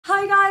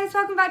Hi guys,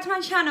 welcome back to my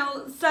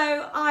channel.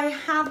 So I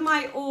have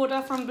my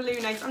order from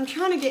Balloon-Ace. I'm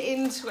trying to get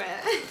into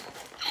it.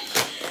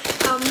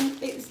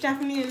 It's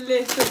definitely a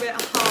little bit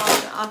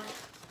harder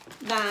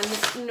than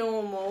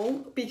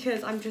normal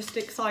because I'm just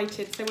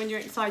excited. So when you're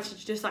excited,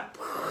 you just like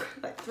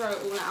throw it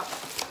all out.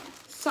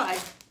 So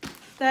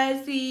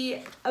there's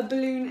the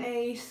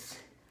Balloon-Ace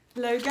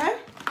logo,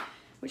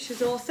 which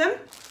is awesome.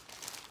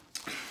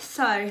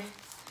 So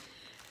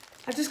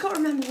I've just got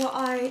to remember what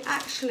I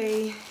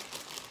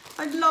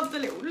love the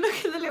little,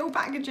 look at the little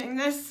packaging,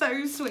 they're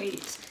so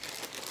sweet.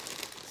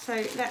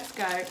 So let's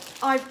go.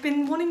 I've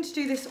been wanting to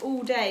do this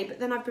all day,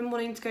 but then I've been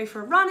wanting to go for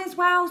a run as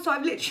well. So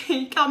I've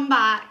literally come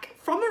back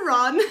from a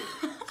run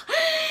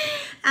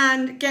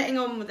and getting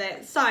on with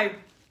it. So,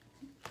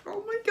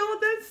 oh my God,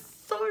 they're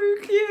so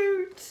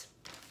cute.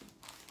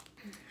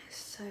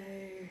 So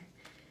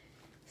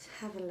let's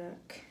have a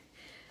look.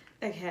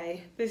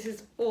 Okay, this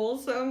is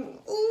awesome.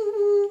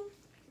 Ooh.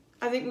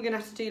 I think we're gonna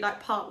have to do like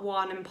part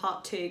 1 and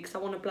part 2 because I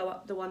want to blow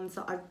up the ones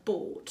that I've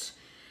bought.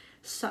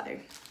 So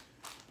I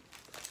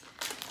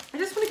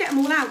just want to get them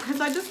all out because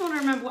I just want to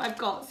remember what I've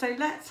got. So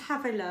let's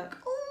have a look.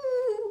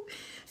 Ooh.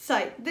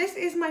 So this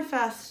is my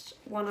first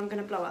one I'm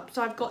gonna blow up.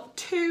 So I've got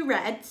 2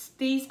 reds.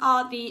 These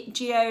are the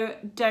Geo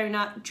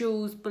Donut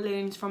Jules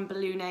balloons from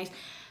Balloon-Ace.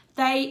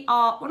 They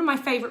are one of my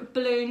favourite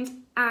balloons,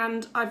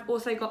 and I've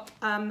also got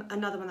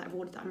another one that I've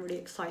ordered that I'm really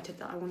excited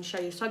that I want to show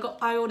you. So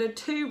I ordered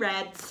 2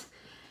 reds,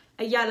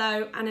 a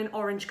yellow and an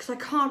orange, because I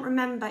can't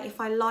remember if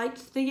I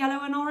liked the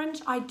yellow and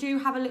orange. I do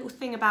have a little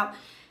thing about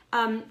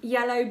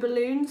yellow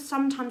balloons.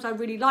 Sometimes I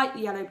really like the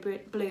yellow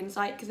balloons,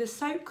 like because they're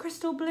soap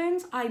crystal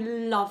balloons. I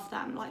love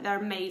them, like they're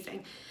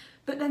amazing.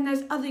 But then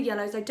there's other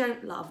yellows I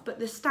don't love, but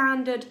the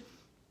standard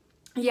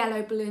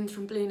yellow balloons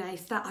from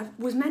Balloon-Ace that I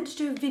was meant to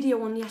do a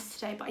video on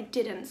yesterday, but I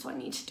didn't, so I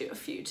need to do a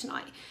few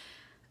tonight,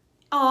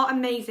 are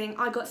amazing.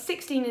 I got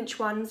 16-inch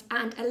ones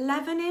and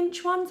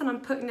 11-inch ones, and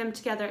I'm putting them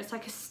together. It's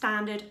like a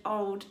standard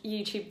old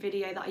YouTube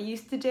video that I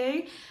used to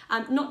do.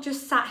 Not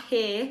just sat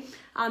here.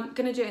 I'm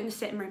gonna do it in the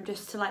sitting room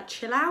just to like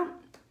chill out.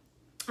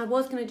 I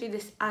was gonna do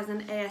this as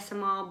an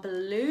ASMR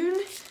balloon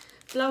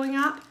blowing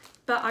up,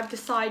 but I've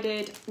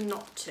decided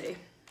not to.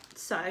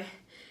 So,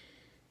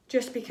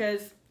 just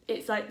because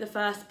it's like the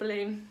first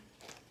balloon.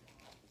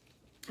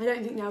 I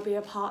don't think there'll be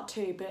a part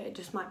 2, but it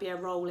just might be a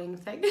rolling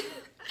thing.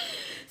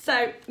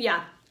 So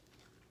yeah,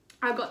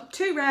 I've got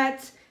 2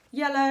 reds,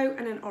 yellow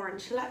and an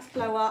orange. So let's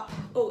blow up.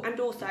 Oh, and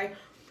also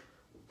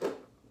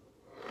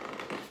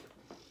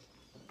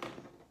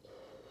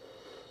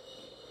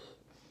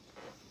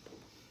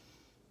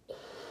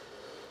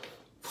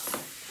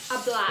a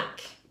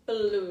black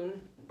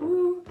balloon.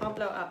 Ooh, I'll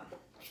blow it up.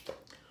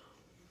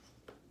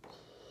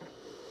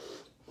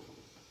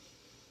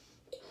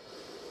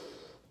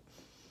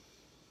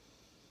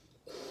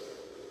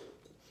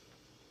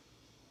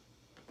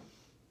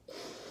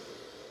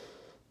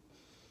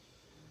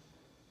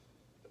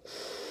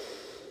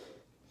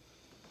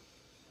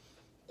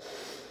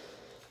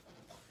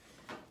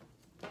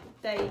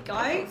 There you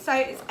go. So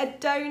it's a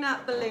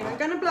donut balloon. I'm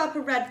going to blow up a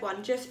red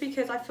one just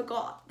because I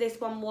forgot this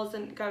one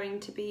wasn't going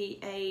to be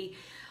a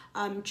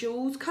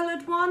Jules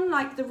coloured one,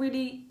 like the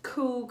really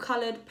cool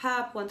coloured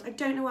purple ones. I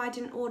don't know why I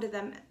didn't order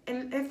them.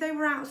 And if they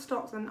were out of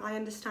stock, then I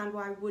understand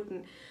why I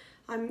wouldn't.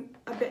 I'm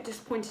a bit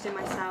disappointed in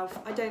myself.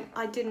 I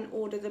didn't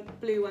order the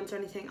blue ones or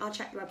anything. I'll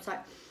check the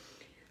website.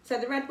 So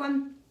the red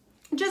one,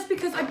 just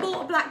because I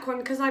bought a black one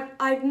because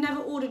I've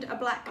never ordered a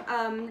black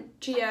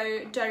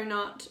Geo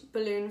Donut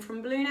balloon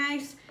from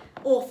Balloon-Ace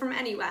or from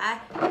anywhere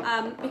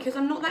because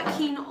I'm not that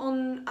keen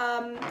on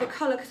the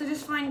colour, because I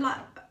just find like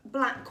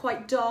black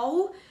quite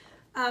dull,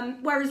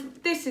 whereas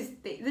this is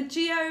the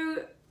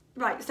Geo.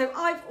 Right, so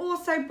I've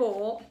also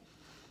bought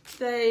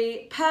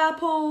the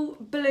purple,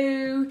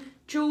 blue,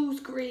 Jules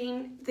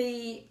green,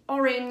 the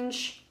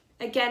orange,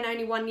 again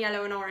only one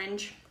yellow and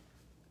orange,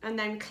 and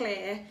then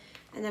clear,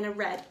 and then a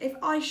red. If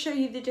I show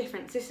you the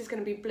difference, this is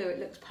going to be blue, it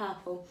looks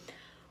purple.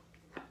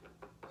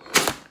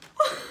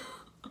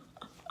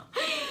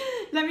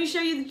 Let me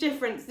show you the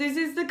difference. This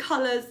is the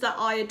colours that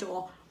I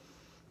adore.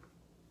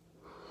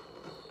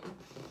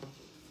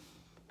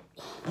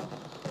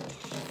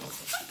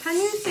 Can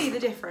you see the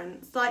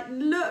difference? Like,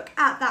 look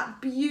at that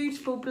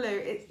beautiful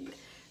blue.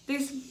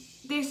 This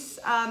is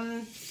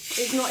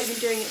not even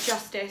doing it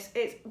justice.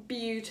 It's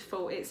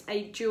beautiful. It's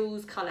a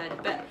Jules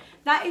coloured, but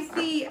that is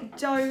the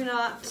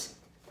donut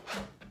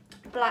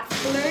black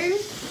balloon.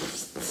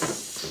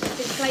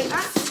 Deflate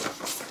that.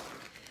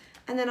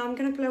 And then I'm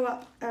going to blow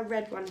up a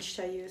red one to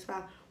show you as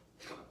well.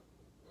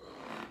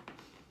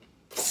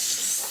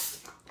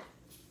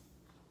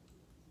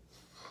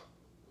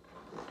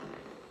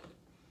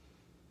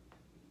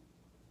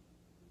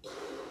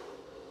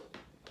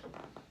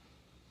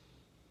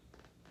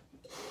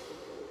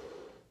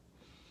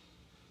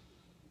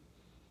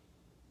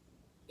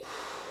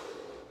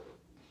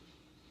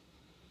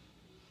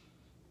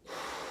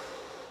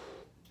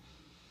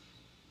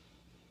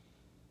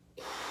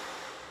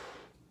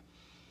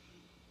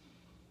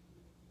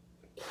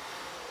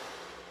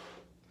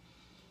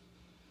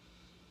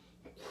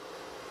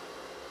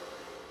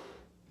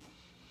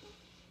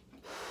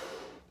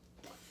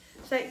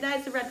 So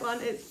there's the red one,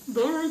 it's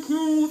very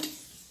cute.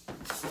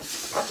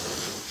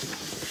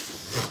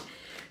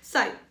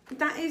 So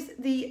that is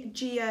the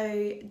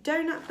Geo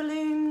donut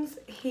balloons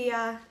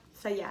here.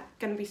 So yeah,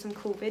 gonna be some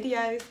cool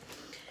videos.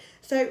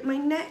 So my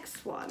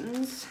next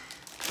ones,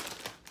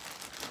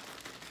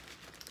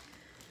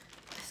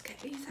 let's get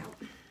these out.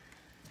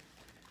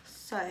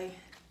 So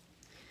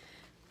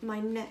my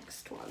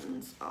next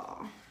ones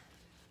are,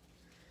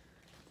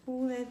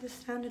 they're the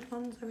standard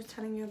ones I was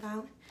telling you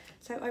about.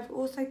 So I've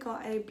also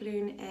got a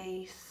Balloon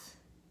Ace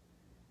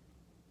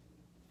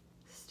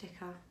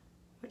sticker,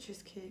 which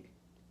is cute.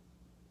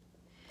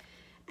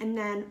 And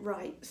then,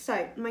 right,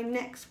 so my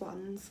next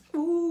ones,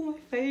 ooh, my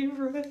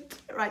favourite.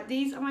 Right,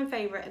 these are my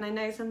favourite, and I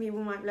know some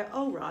people might be like,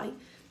 oh, right,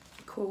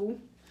 cool.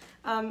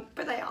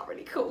 But they are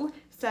really cool.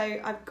 So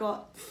I've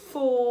got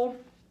 4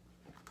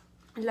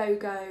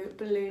 logo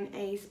Balloon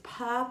Ace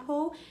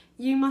purple.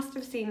 You must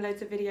have seen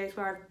loads of videos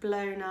where I've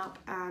blown up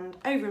and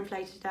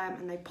overinflated them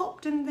and they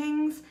popped and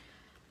things.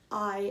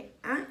 I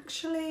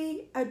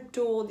actually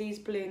adore these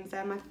balloons.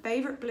 They're my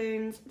favourite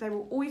balloons. They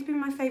will always be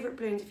my favourite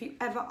balloons. If you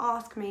ever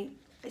ask me,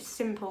 it's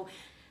simple.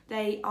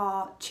 They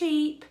are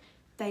cheap,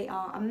 they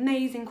are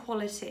amazing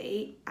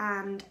quality,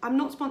 and I'm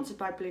not sponsored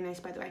by Balloon Ace,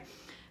 by the way,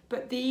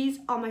 but these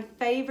are my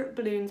favourite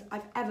balloons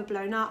I've ever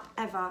blown up,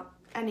 ever,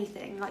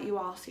 anything. Like you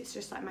ask, it's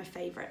just like my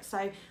favourite.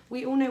 So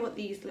we all know what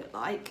these look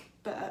like,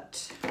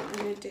 but what I'm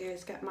going to do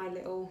is get my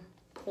little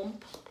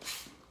pump.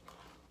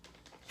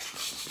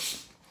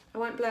 I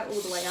won't blow it all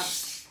the way up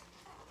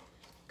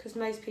because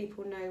most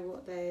people know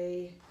what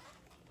they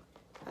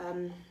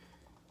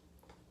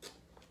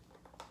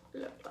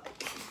look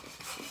like.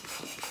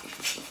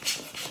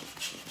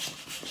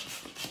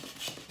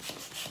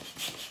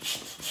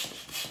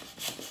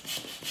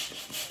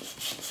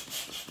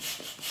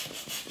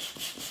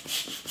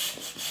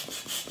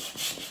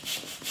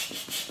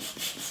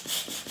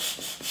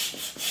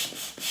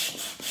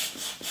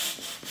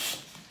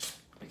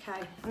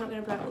 Okay, I'm not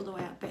going to blow it all the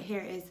way up, but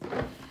here it is.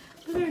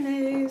 Balloon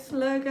Ace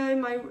logo.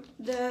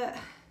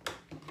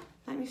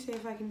 Let me see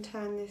if I can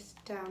turn this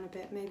down a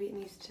bit. Maybe it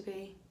needs to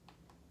be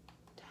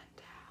turned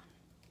down.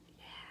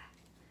 Yeah,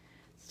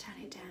 let's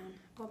turn it down.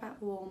 What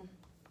about warm?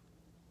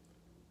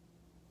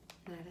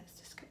 No, let's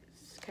just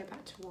go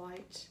back to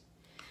white.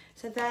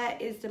 So there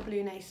is the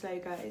Balloon Ace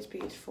logo. It's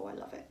beautiful. I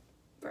love it.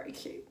 Very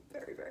cute.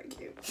 Very, very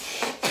cute.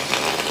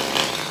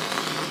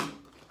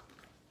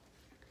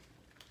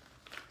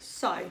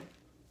 So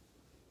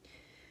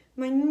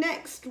my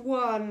next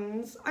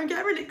ones, I'm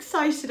getting really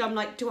excited. I'm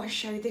like, do I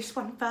show this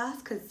one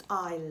first because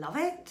I love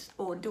it,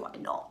 or do I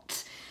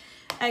not?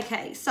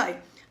 Okay, so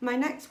my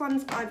next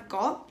ones I've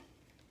got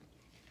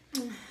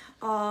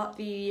are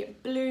the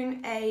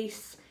Balloon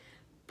Ace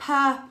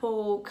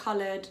purple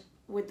coloured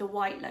with the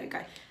white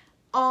logo.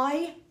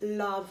 I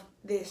love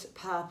this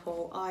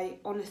purple. I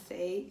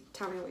honestly,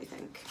 tell me what you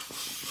think.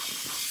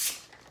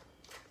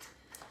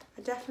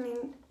 I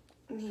definitely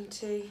need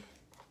to.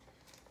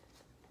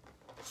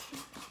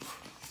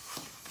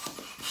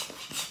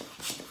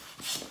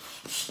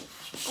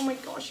 Oh my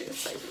gosh, it is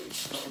so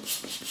beautiful.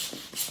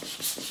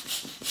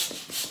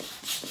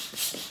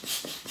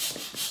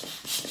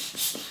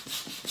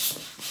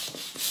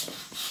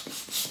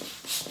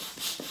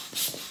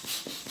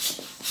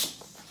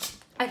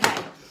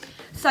 Okay,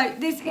 so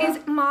this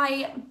is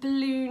my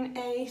Balloon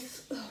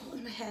Ace. Oh, what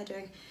is my hair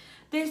doing?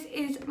 This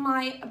is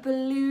my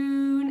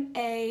Balloon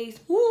Ace.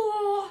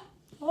 Whoa.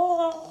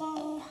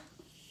 Oh.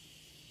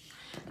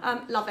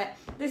 Love it.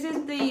 This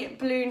is the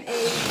Balloon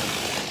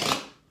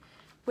Ace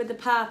with the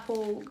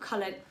purple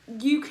colour.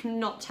 You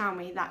cannot tell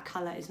me that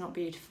colour is not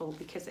beautiful,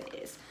 because it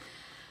is.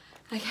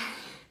 Okay.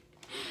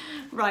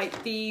 Right,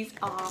 these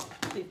are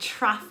the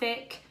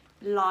traffic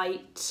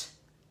light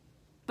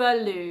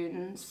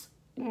balloons.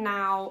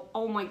 Now,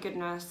 oh my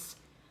goodness,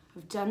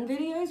 I've done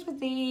videos with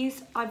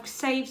these. I've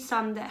saved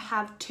some that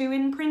have 2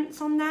 imprints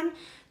on them.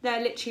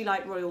 They're literally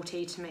like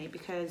royalty to me,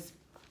 because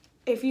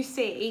if you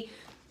see,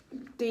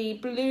 the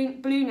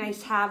Balloon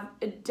Ace have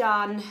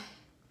done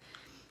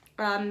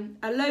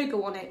a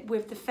logo on it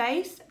with the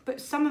face, but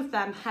some of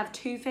them have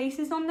 2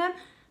 faces on them.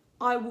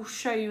 I will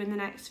show you in the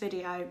next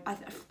video. I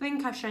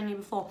think I've shown you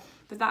before,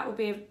 but that will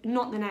be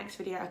not the next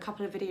video, a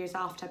couple of videos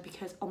after,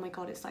 because oh my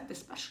god, it's like the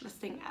specialist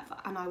thing ever,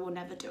 and I will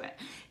never do it.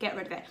 Get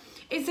rid of it.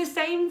 It's the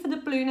same for the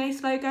Balloon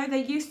Ace logo.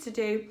 They used to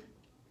do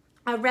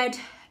a red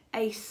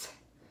ace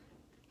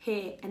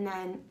here and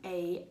then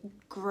a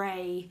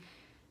grey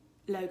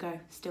logo.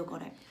 Still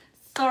got it.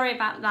 Sorry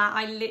about that.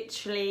 I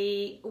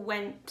literally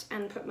went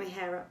and put my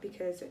hair up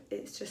because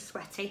it's just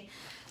sweaty.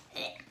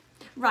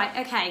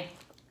 Right, okay.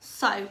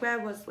 So, where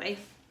was we?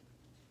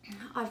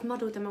 I've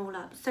muddled them all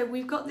up. So,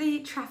 we've got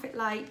the traffic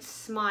light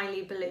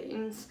smiley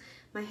balloons.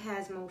 My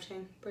hair's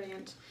molting.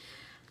 Brilliant.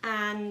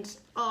 And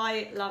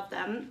I love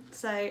them.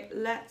 So,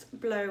 let's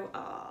blow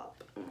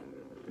up.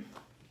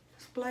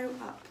 Let's blow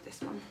up this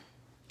one.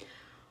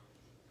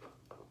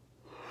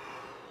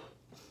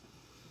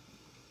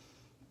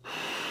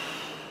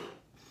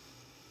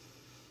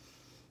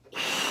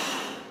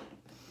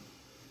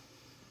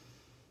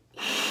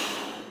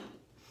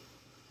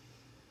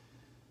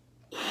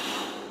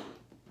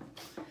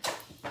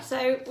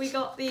 So we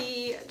got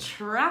the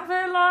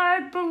traffic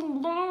light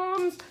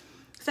balloons.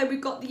 So we've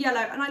got the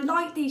yellow, and I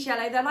like these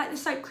yellow. They're like the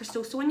soap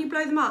crystals, so when you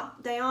blow them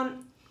up, they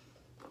aren't...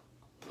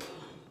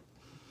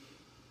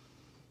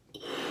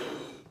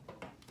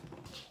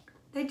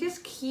 They're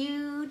just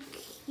cute,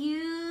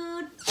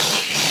 cute.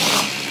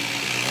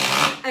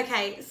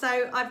 Okay,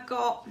 so I've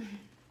got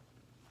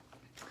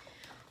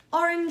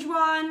orange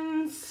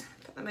ones,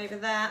 put them over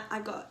there.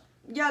 I've got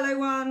yellow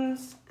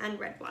ones and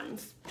red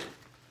ones.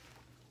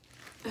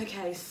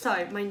 Okay,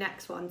 so my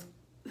next ones.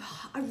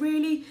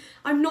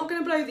 I'm not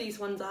gonna blow these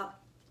ones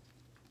up.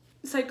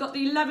 So I've got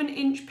the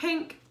 11-inch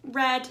pink,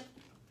 red,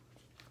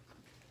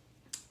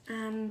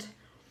 and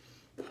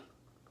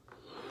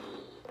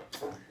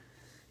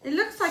it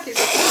looks like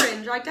it's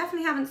orange. I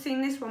definitely haven't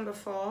seen this one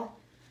before.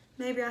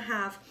 Maybe I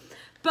have.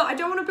 But I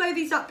don't want to blow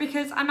these up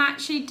because I'm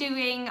actually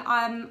doing,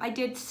 I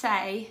did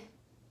say,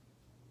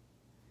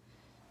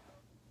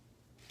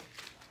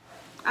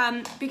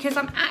 because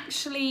I'm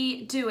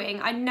actually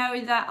doing, I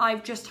know that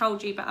I've just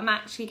told you, but I'm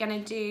actually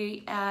going to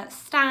do a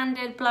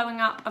standard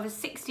blowing up of a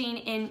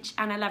 16-inch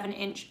and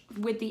 11-inch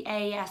with the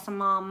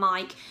ASMR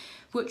mic,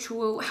 which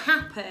will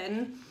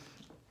happen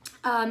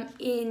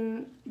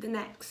in the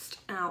next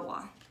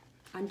hour.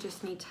 I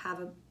just need to have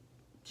a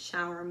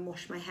shower and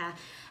wash my hair,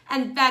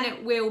 and then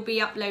it will be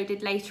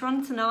uploaded later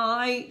on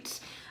tonight.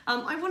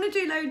 I want to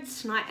do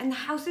loads tonight, and the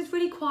house is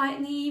really quiet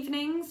in the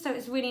evenings, so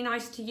it's really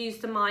nice to use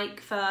the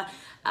mic for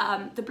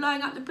the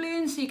blowing up the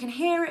balloons so you can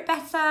hear it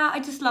better. I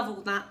just love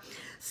all that.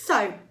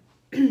 So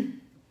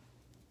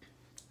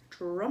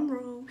drum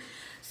roll.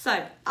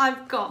 So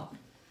I've got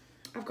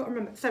to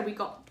remember, so we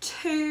got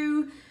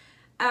two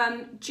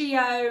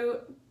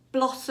Geo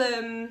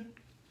Blossom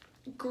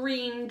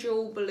green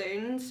jewel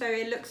balloons, so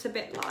it looks a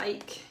bit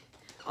like,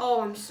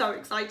 oh, I'm so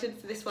excited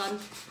for this one.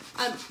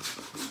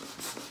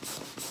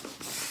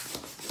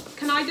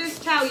 Can I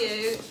just tell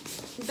you,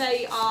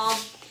 they are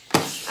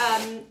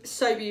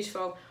so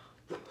beautiful.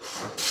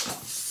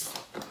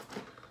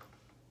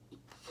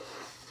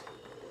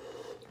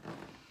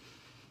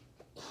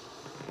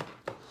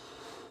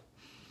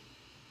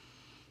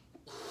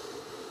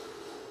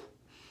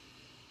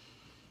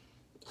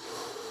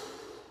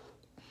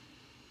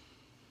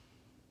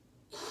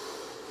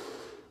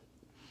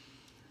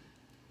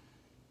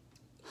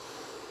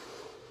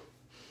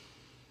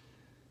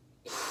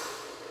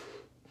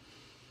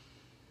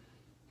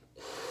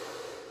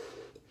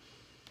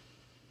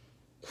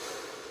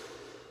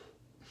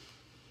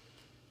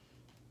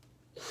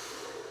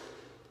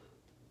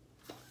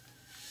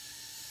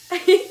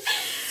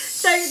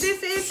 So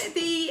this is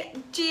the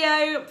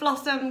Geo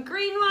Blossom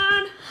green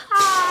one.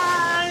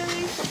 Hi!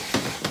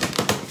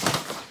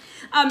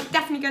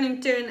 Definitely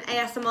going to do an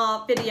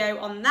ASMR video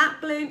on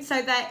that balloon.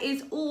 So there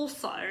is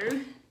also,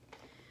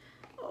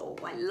 oh,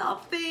 I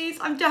love these.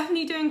 I'm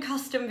definitely doing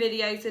custom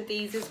videos of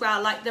these as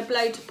well, like the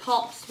blow to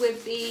pops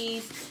with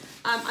these.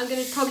 I'm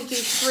going to probably do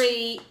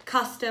 3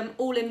 custom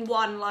all in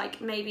one, like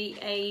maybe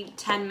a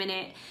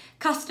 10-minute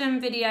custom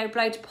video,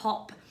 blow to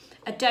pop,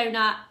 a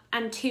donut,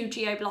 and 2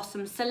 Geo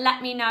Blossoms. So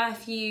let me know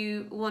if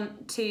you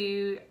want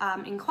to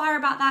inquire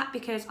about that,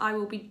 because I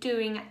will be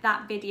doing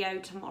that video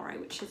tomorrow,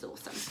 which is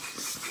awesome.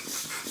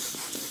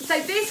 So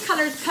this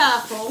colour is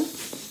purple.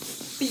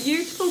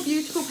 Beautiful,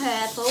 beautiful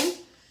purple.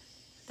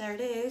 There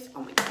it is.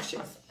 Oh my gosh,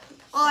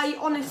 I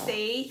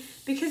honestly,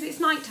 because it's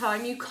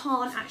nighttime, you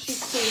can't actually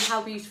see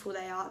how beautiful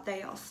they are.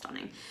 They are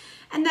stunning.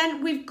 And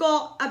then we've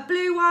got a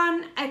blue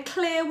one, a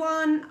clear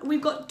one.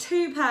 We've got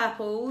 2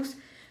 purples.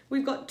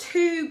 We've got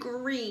 2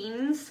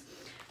 greens.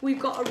 We've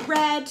got a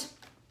red,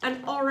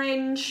 an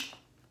orange,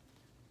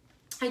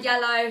 a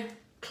yellow,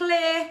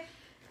 clear,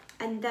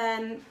 and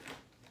then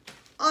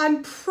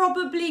I'm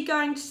probably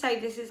going to say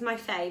this is my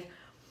fave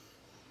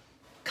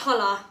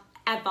colour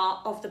ever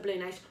of the Blue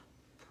Nose.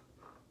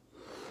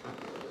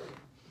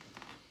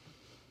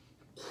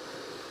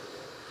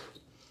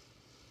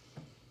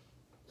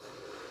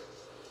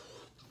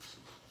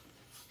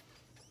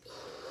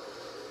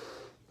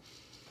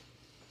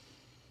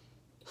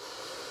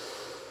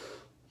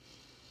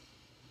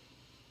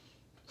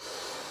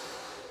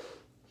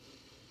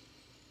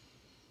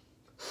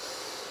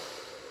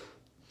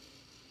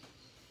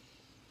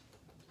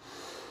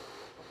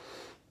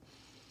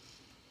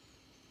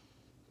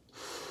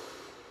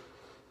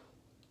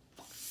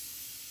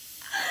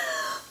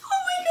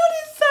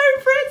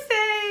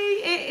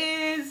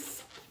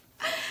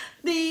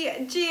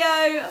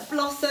 Geo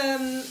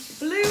Blossom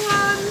blue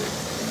one,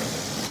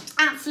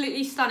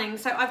 absolutely stunning.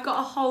 So I've got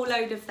a whole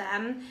load of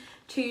them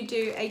to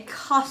do a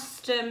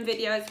custom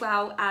video as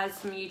well as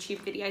some YouTube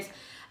videos.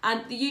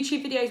 And the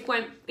YouTube videos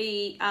won't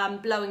be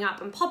blowing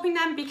up and popping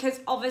them, because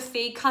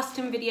obviously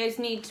custom videos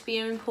need to be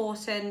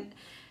important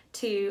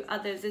to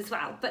others as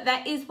well. But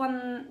there is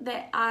one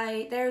that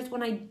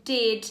I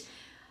did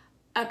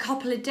a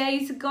couple of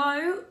days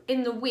ago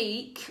in the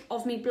week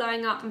of me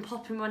blowing up and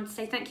popping one to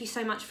say thank you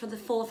so much for the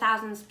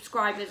 4,000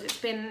 subscribers. It's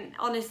been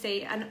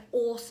honestly an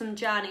awesome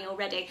journey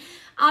already.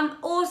 I'm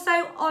also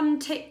on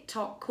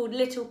TikTok called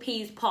Little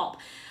Peas Pop.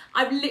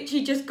 I've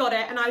literally just got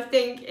it and I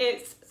think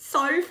it's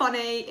so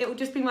funny. It will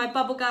just be my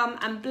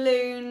bubblegum and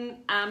balloon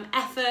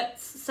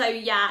efforts. So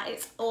yeah,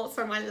 it's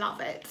awesome. I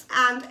love it.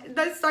 And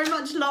there's so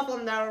much love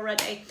on there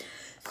already.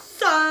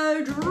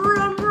 So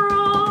drum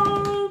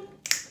roll.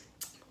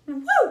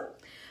 Woo!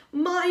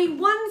 My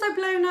ones I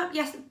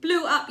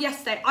blew up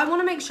yesterday. I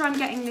want to make sure I'm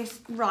getting this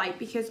right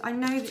because I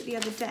know that the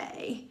other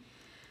day,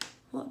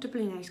 what do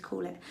Bluenace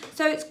call it?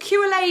 So it's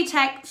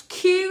Q-Latex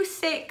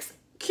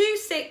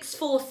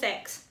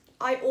Q646.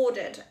 I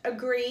ordered a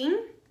green,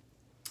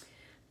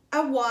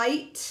 a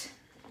white,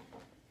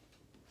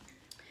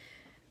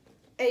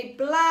 a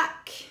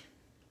black,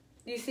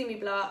 you see me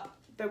blow up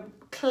the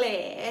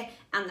clear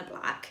and the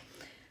black.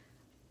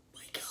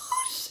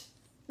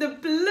 The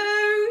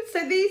blue,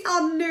 so these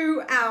are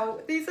new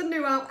out. These are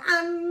new out,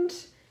 and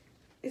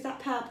is that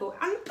purple?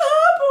 And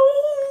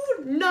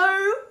purple,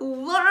 no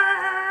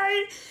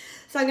way.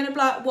 So I'm gonna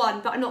blow up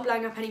one, but I'm not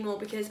blowing up anymore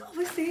because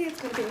obviously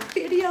it's gonna be a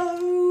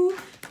video,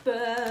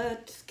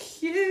 but it's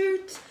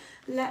cute.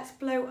 Let's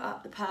blow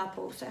up the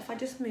purple. So if I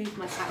just move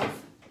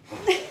myself.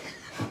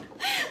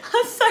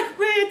 That's so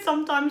weird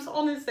sometimes,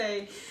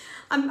 honestly.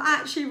 I'm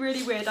actually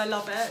really weird, I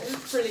love it,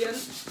 it's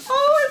brilliant.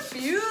 Oh, it's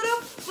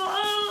beautiful.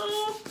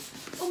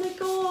 Oh my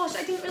gosh,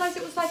 I didn't realise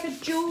it was like a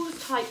jewels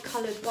type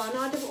coloured one.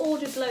 I'd have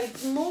ordered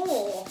loads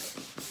more.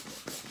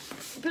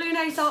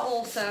 Bluenace are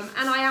awesome,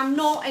 and I am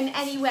not in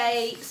any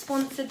way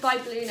sponsored by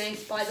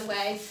Bluenace, by the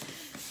way.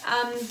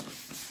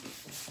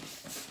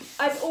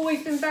 I've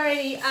always been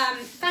very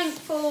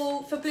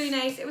thankful for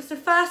Bluenace. It was the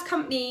first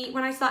company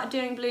when I started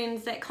doing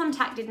balloons that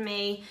contacted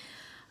me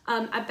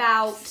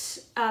about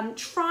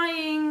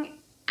trying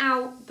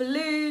out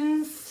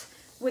balloons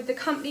with the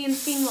company and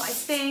seeing what I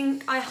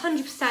think. I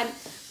 100%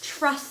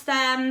 trust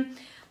them.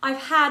 I've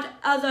had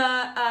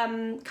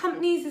other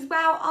companies as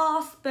well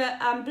ask, but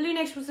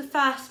Bluenace was the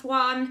first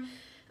one,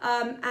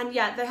 and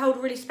yeah, they hold a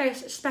really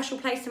special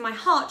place in my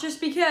heart just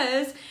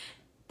because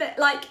that,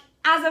 like,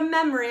 as a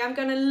memory, I'm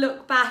going to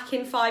look back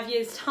in 5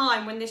 years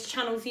time when this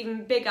channel's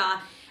even bigger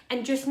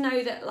and just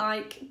know that,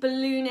 like,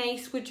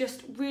 Bluenace were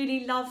just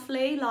really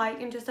lovely,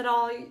 like, and just said,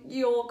 oh,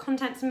 your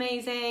content's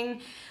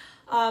amazing.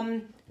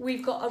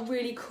 We've got a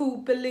really cool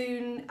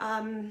balloon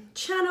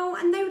channel,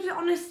 and they were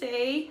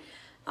honestly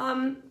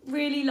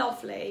really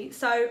lovely.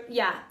 So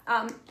yeah,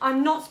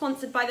 I'm not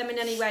sponsored by them in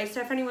any way.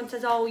 So if anyone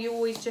says, oh, you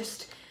always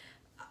just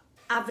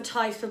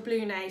advertise for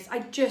Bluenace, I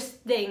just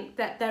think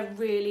that they're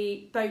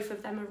really, both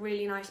of them are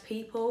really nice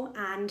people.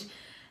 And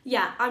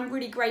yeah, I'm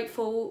really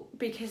grateful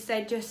because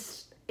they're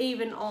just,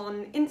 even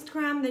on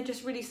Instagram, they're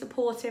just really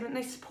supportive, and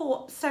they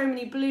support so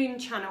many balloon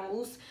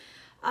channels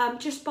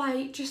just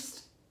by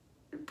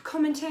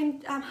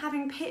commenting,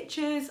 having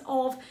pictures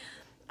of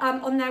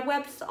on their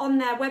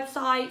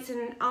websites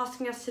and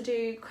asking us to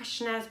do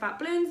questionnaires about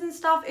balloons and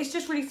stuff. It's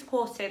just really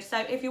supportive. So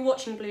if you're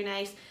watching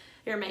Bluenace,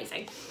 you're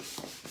amazing.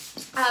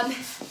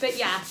 But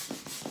yeah,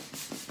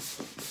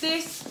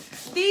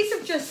 these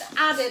have just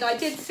added. I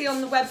did see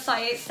on the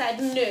website it said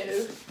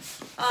new,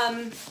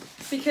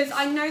 because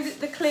I know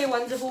that the clear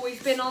ones have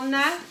always been on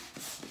there.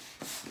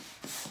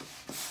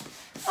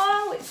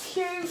 Oh, it's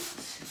cute.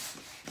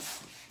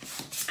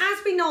 As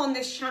we know on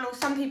this channel,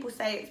 some people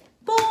say it's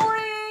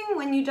boring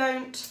when you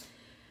don't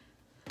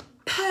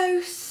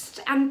post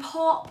and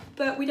pop,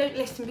 but we don't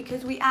listen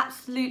because we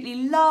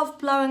absolutely love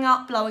blowing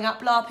up,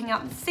 blopping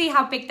up, see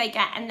how big they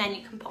get, and then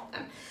you can pop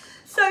them.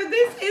 So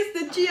this is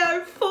the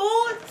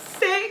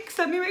Geo46.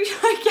 Let me make sure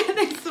I get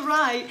this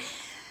right.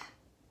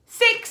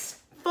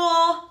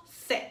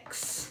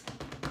 646.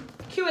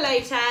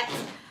 Q-Latex.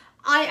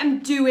 I am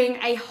doing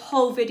a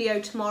whole video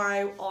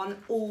tomorrow on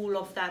all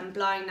of them,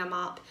 blowing them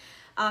up.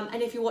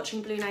 And if you're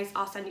watching Bluenace,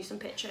 I'll send you some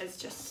pictures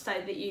just so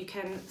that you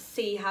can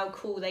see how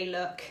cool they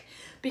look.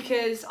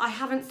 Because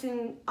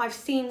I've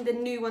seen the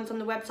new ones on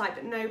the website,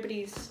 but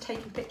nobody's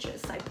taking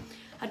pictures. So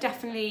I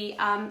definitely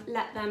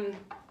let them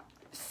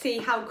see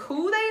how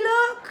cool they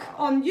look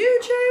on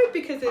YouTube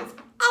because it's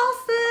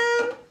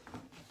awesome.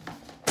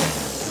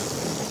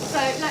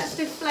 So let's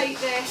deflate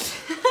this.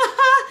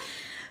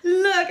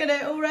 Look at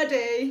it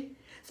already.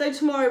 So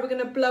tomorrow we're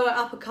going to blow it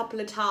up a couple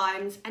of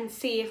times and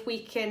see if we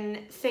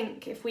can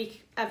think if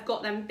we have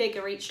got them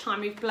bigger each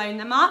time we've blown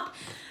them up.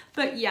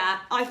 But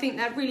yeah, I think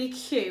they're really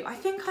cute. I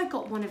think I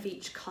got one of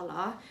each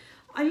colour.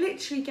 I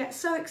literally get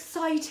so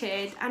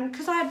excited, and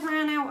because I had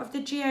ran out of the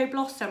Geo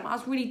Blossom, I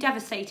was really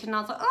devastated, and I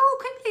was like, oh,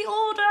 quickly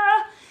order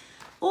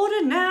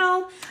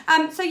now.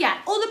 So yeah,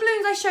 all the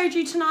balloons I showed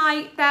you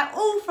tonight, they're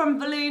all from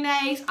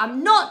Bluenace.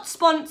 I'm not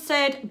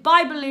sponsored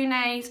by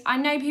Bluenace. I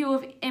know people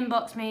have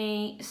inboxed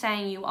me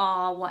saying you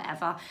are,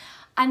 whatever.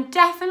 I'm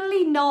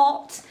definitely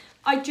not.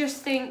 I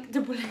just think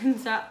the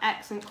balloons are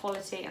excellent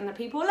quality and the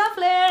people are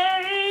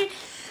lovely.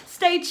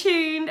 Stay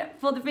tuned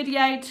for the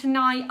video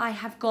tonight. I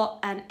have got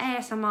an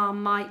ASMR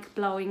mic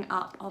blowing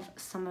up of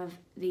some of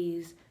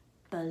these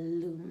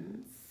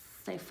balloons.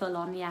 So full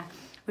on, yeah,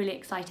 really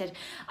excited.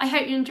 I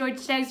hope you enjoyed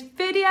today's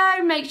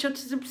video. Make sure to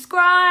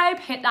subscribe,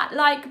 hit that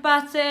like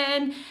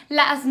button.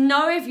 Let us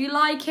know if you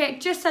like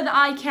it, just so that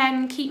I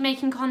can keep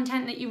making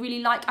content that you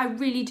really like. I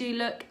really do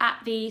look at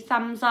the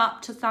thumbs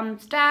up to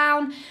thumbs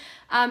down.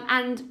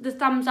 And the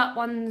thumbs up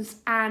ones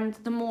and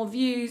the more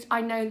views,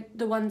 I know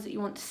the ones that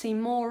you want to see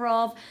more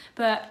of.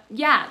 But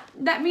yeah,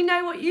 let me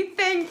know what you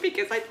think,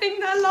 because I think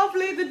they're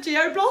lovely. The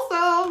Geo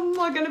Blossom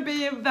are going to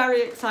be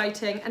very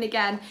exciting. And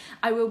again,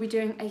 I will be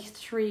doing a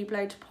 3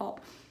 blow to pop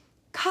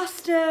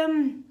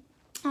custom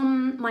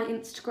on my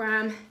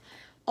Instagram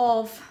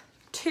of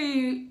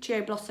 2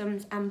 Geo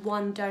Blossoms and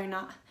 1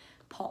 donut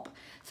pop.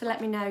 So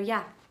let me know,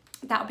 yeah.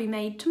 That'll be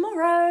made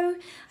tomorrow.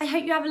 I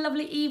hope you have a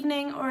lovely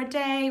evening or a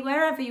day,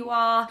 wherever you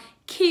are.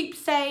 Keep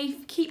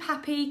safe, keep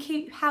happy,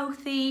 keep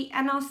healthy,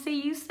 and I'll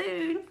see you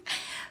soon.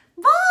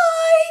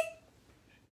 Bye!